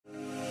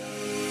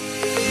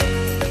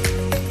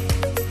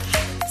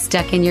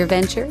Stuck in your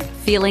venture?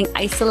 Feeling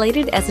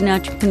isolated as an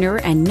entrepreneur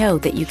and know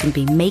that you can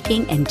be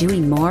making and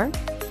doing more?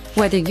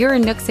 Whether you're a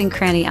Nooks and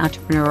Cranny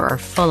entrepreneur or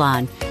full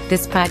on,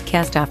 this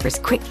podcast offers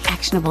quick,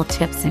 actionable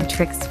tips and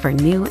tricks for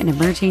new and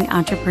emerging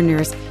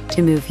entrepreneurs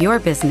to move your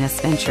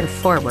business venture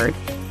forward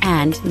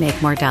and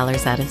make more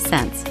dollars out of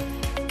cents.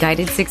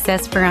 Guided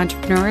Success for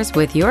Entrepreneurs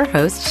with your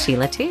host,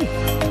 Sheila T.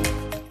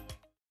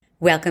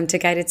 Welcome to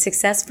Guided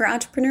Success for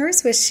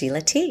Entrepreneurs with Sheila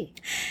T.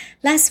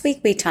 Last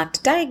week, we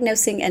talked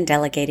diagnosing and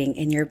delegating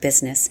in your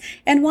business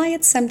and why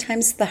it's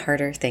sometimes the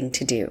harder thing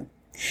to do.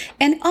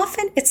 And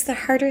often it's the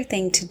harder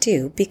thing to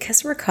do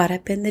because we're caught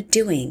up in the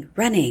doing,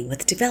 running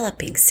with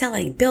developing,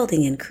 selling,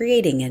 building, and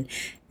creating, and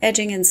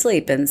edging in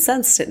sleep and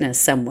sunsetness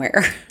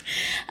somewhere.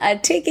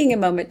 Taking a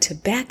moment to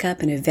back up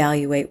and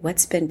evaluate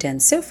what's been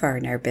done so far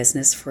in our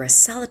business for a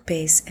solid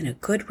base and a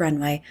good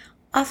runway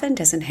often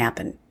doesn't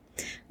happen.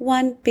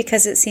 One,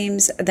 because it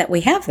seems that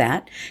we have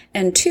that,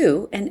 and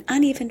two, an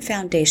uneven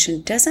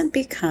foundation doesn't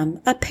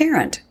become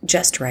apparent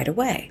just right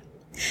away.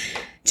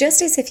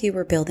 Just as if you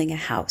were building a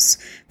house,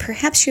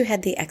 perhaps you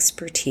had the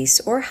expertise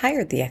or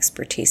hired the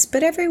expertise,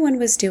 but everyone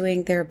was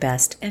doing their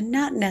best and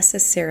not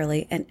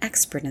necessarily an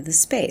expert in the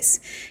space,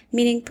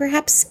 meaning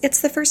perhaps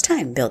it's the first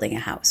time building a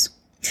house.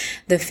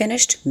 The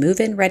finished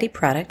move-in ready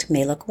product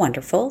may look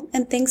wonderful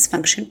and things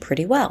function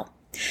pretty well.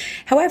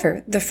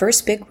 However, the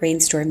first big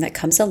rainstorm that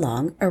comes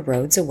along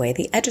erodes away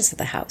the edges of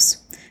the house.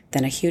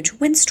 Then a huge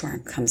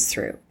windstorm comes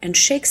through and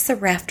shakes the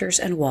rafters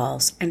and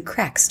walls, and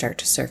cracks start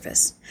to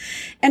surface.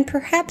 And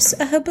perhaps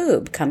a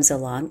haboob comes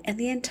along and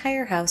the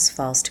entire house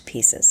falls to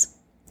pieces.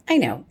 I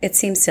know, it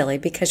seems silly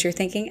because you're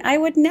thinking, I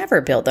would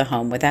never build a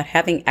home without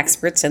having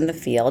experts in the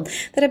field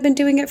that have been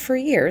doing it for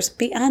years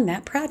beyond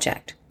that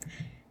project.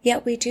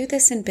 Yet we do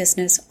this in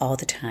business all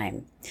the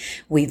time.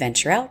 We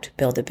venture out,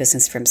 build a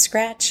business from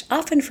scratch,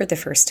 often for the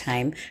first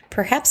time,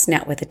 perhaps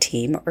not with a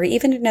team or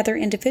even another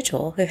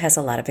individual who has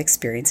a lot of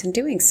experience in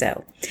doing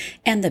so.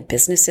 And the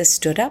business is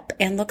stood up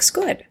and looks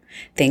good.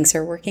 Things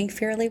are working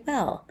fairly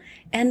well.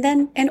 And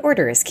then an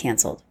order is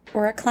canceled,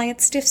 or a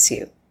client stiffs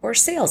you, or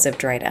sales have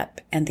dried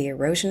up, and the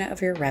erosion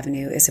of your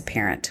revenue is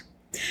apparent.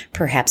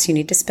 Perhaps you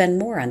need to spend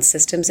more on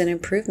systems and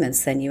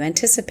improvements than you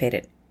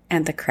anticipated,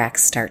 and the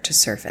cracks start to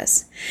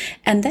surface.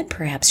 And then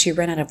perhaps you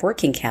run out of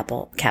working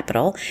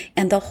capital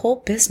and the whole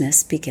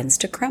business begins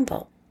to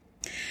crumble.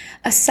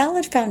 A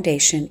solid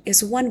foundation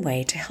is one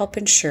way to help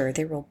ensure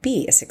there will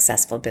be a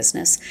successful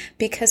business,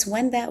 because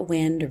when that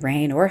wind,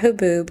 rain, or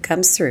haboob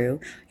comes through,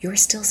 you're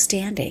still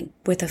standing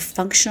with a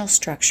functional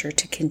structure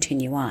to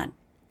continue on.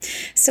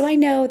 So I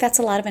know that's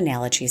a lot of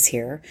analogies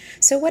here.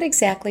 So what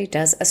exactly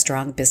does a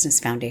strong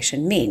business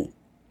foundation mean?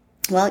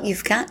 Well,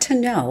 you've got to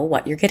know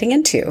what you're getting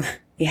into.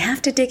 You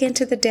have to dig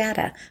into the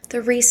data, the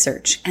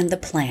research, and the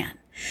plan.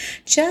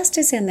 Just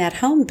as in that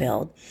home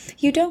build,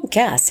 you don't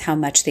guess how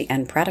much the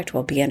end product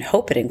will be and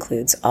hope it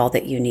includes all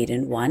that you need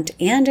and want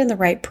and in the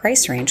right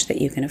price range that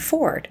you can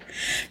afford.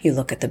 You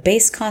look at the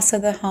base costs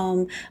of the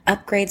home,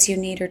 upgrades you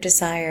need or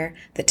desire,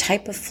 the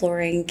type of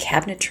flooring,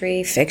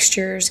 cabinetry,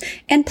 fixtures,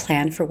 and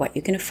plan for what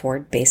you can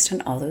afford based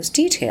on all those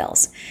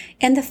details.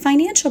 And the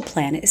financial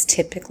plan is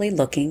typically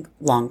looking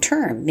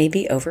long-term,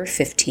 maybe over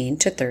 15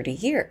 to 30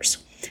 years.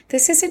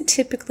 This isn't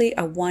typically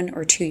a 1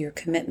 or 2 year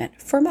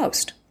commitment for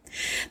most.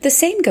 The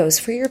same goes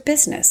for your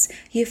business.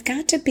 You've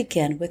got to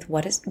begin with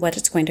what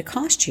it's going to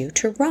cost you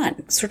to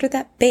run, sort of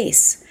that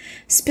base.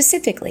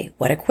 Specifically,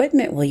 what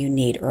equipment will you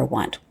need or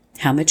want?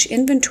 How much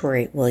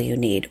inventory will you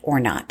need or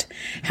not?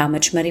 How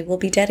much money will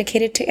be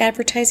dedicated to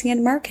advertising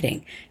and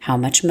marketing? How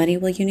much money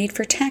will you need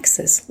for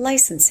taxes,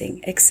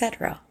 licensing,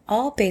 etc.,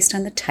 all based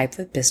on the type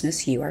of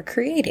business you are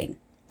creating.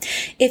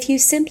 If you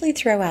simply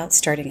throw out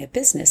starting a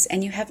business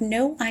and you have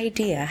no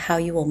idea how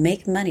you will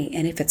make money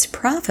and if it's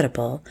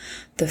profitable,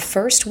 the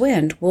first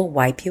wind will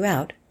wipe you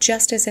out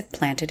just as if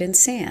planted in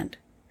sand.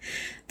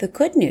 The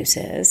good news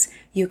is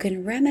you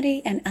can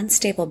remedy an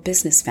unstable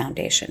business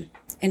foundation.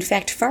 In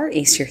fact, far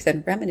easier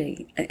than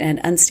remedying an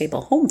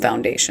unstable home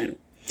foundation.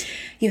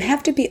 You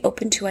have to be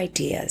open to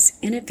ideas,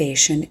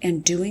 innovation,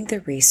 and doing the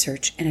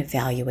research and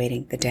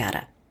evaluating the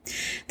data.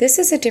 This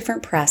is a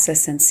different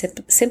process than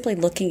simply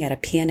looking at a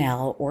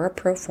P&L or a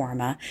pro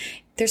forma.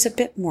 There's a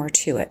bit more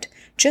to it.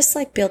 Just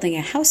like building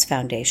a house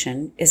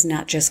foundation is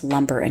not just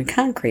lumber and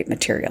concrete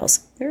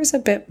materials, there's a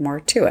bit more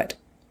to it.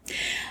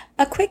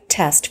 A quick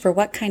test for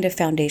what kind of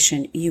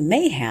foundation you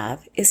may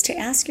have is to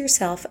ask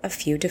yourself a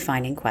few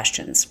defining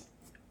questions.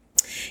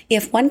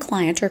 If one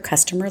client or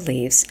customer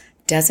leaves,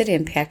 does it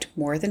impact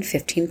more than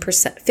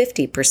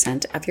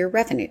 50% of your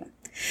revenue?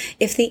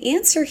 If the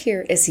answer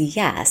here is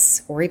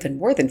yes, or even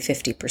more than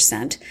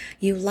 50%,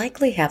 you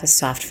likely have a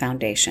soft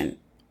foundation.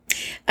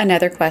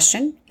 Another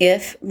question,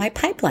 if my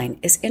pipeline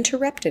is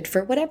interrupted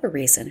for whatever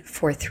reason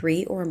for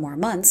 3 or more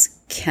months,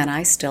 can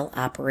I still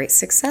operate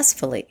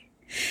successfully?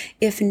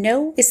 If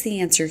no is the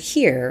answer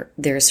here,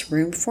 there's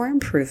room for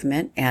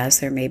improvement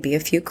as there may be a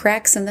few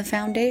cracks in the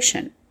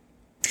foundation.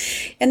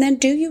 And then,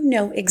 do you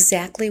know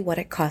exactly what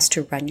it costs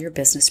to run your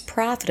business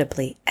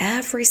profitably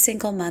every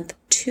single month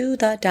to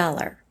the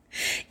dollar?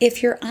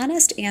 If your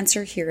honest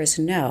answer here is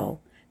no,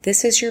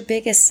 this is your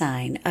biggest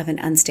sign of an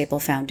unstable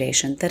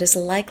foundation that is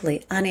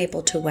likely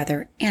unable to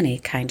weather any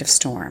kind of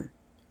storm.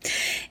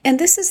 And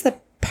this is the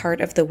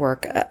part of the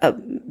work, a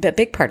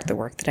big part of the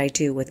work that I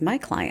do with my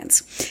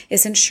clients,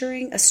 is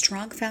ensuring a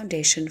strong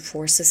foundation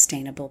for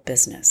sustainable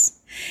business.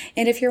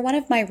 And if you're one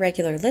of my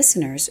regular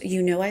listeners,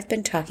 you know I've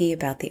been talking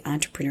about the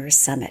Entrepreneur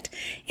Summit,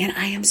 and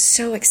I am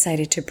so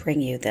excited to bring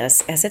you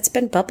this as it's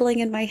been bubbling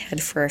in my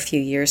head for a few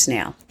years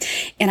now.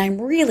 And I'm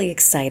really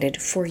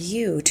excited for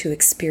you to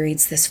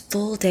experience this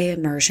full day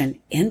immersion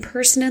in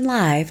person and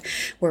live,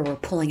 where we're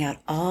pulling out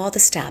all the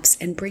stops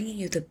and bringing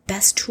you the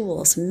best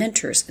tools,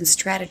 mentors, and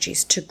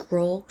strategies to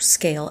grow,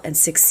 scale, and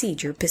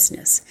succeed your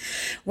business.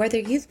 Whether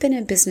you've been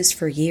in business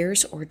for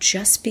years or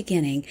just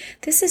beginning,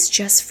 this is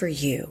just for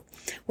you.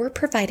 We're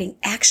providing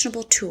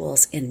actionable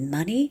tools in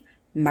money,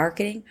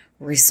 marketing,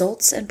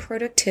 results and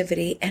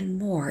productivity, and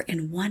more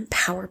in one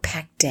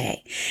power-packed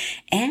day.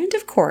 And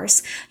of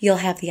course, you'll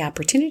have the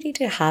opportunity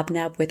to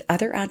hobnob with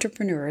other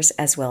entrepreneurs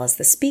as well as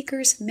the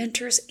speakers,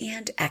 mentors,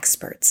 and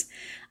experts.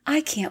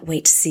 I can't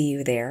wait to see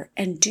you there,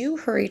 and do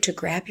hurry to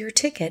grab your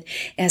ticket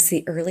as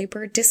the early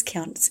bird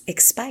discounts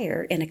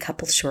expire in a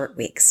couple short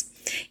weeks.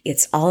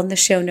 It's all in the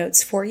show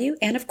notes for you,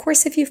 and of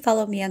course, if you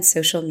follow me on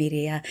social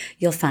media,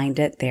 you'll find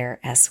it there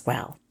as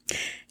well.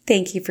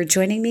 Thank you for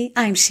joining me.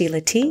 I'm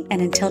Sheila T.,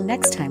 and until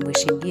next time,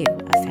 wishing you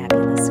a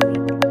fabulous week.